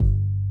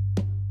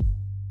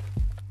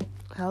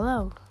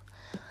Hello.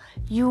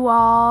 You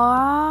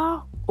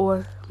are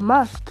or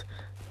must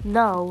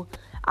know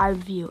I'm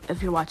View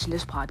if you're watching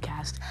this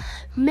podcast.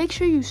 Make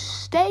sure you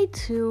stay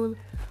tuned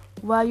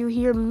while you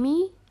hear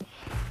me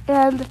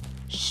and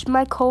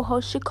my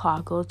co-host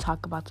Chicago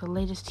talk about the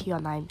latest tea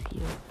on I'm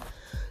View.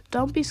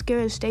 Don't be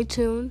scared to stay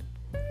tuned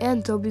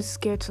and don't be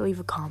scared to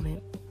leave a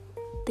comment.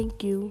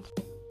 Thank you.